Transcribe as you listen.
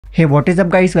Hey, what is up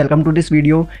guys, welcome to this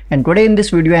video, and today in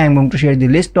this video I am going to share the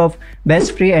list of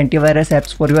best free antivirus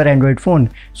apps for your Android phone.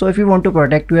 So if you want to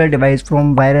protect your device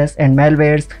from virus and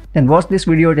malwares, then watch this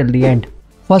video till the end.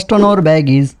 First on our bag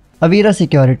is Avira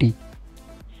Security.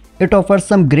 It offers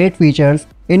some great features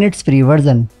in its free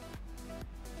version.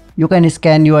 You can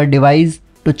scan your device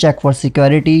to check for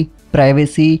security,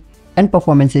 privacy and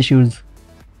performance issues.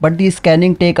 But the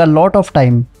scanning takes a lot of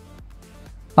time.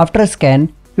 After a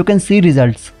scan, you can see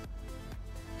results.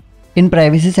 In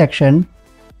privacy section,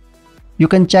 you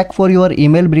can check for your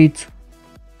email breach.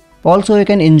 Also, you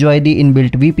can enjoy the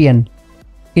inbuilt VPN.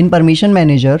 In permission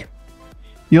manager,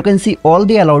 you can see all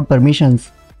the allowed permissions.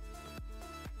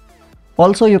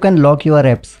 Also, you can lock your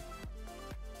apps.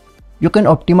 You can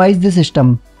optimize the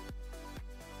system.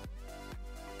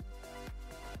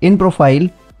 In profile,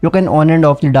 you can on and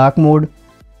off the dark mode,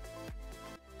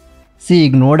 see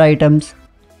ignored items,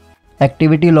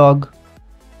 activity log,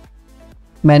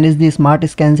 manage the smart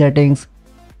scan settings,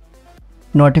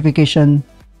 notification,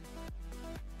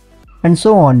 and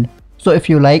so on. So if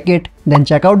you like it, then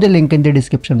check out the link in the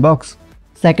description box.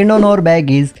 Second on our bag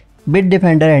is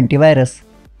Bitdefender Antivirus.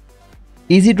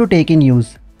 Easy to take in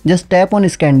use. Just tap on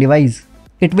scan device.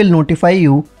 It will notify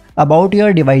you about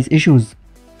your device issues.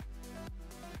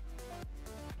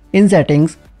 In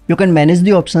settings, you can manage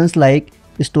the options like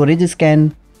storage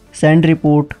scan, send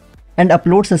report, and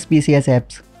upload suspicious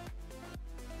apps.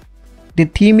 The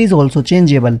theme is also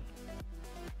changeable.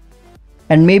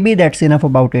 And maybe that's enough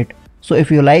about it. So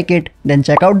if you like it, then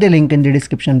check out the link in the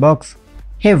description box.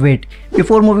 Hey wait,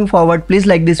 before moving forward, please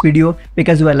like this video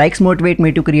because your likes motivate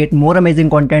me to create more amazing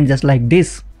content just like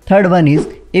this. Third one is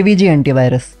Avast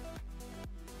Antivirus.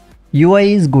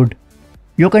 UI is good.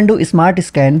 You can do smart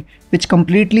scan which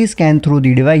completely scan through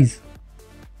the device.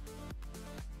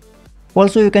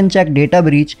 Also, you can check data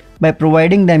breach by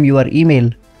providing them your email.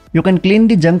 You can clean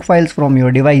the junk files from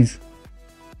your device.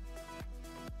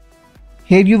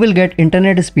 Here you will get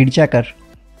internet speed checker.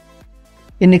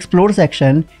 In explore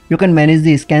section, you can manage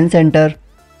the scan center,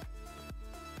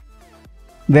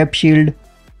 web shield,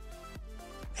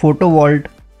 photo vault,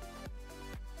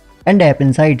 and app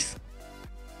insights.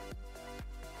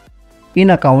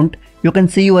 In account, you can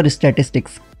see your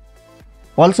statistics.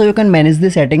 Also, you can manage the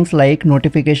settings like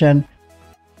notification,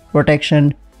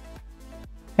 protection,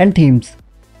 and themes.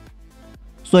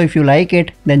 So if you like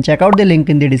it, then check out the link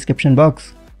in the description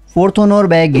box. Fourth on our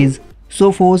bag is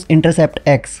Sophos Intercept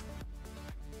X.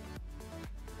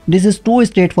 This is too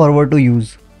straightforward to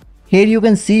use. Here you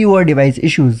can see your device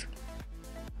issues.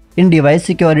 In device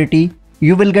security,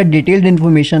 you will get detailed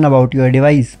information about your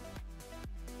device.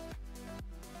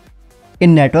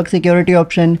 In network security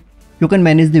option, you can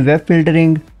manage the web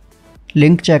filtering,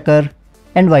 link checker,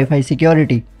 and Wi-Fi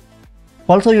security.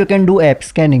 Also, you can do app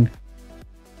scanning.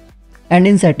 And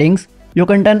in settings, you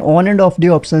can turn on and off the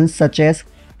options such as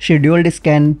scheduled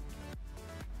scan,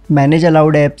 manage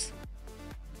allowed apps,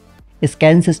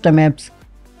 scan system apps,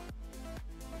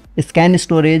 scan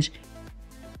storage,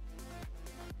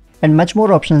 and much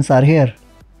more options are here.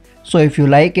 So if you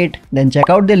like it, then check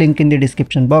out the link in the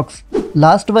description box.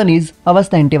 Last one is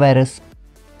Avast Antivirus.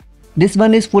 This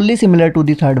one is fully similar to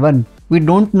the third one. We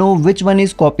don't know which one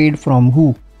is copied from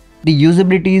who. The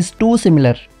usability is too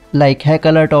similar, like hack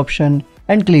alert option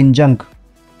and clean junk.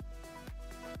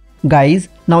 Guys,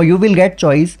 now you will get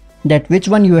choice that which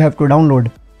one you have to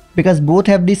download, because both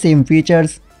have the same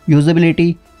features,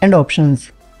 usability and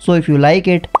options. So if you like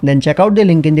it, then check out the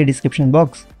link in the description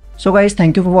box. So guys,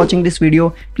 thank you for watching this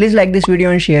video. Please like this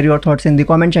video and share your thoughts in the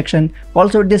comment section.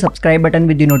 Also hit the subscribe button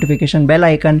with the notification bell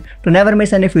icon to never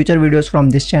miss any future videos from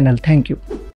this channel. Thank you.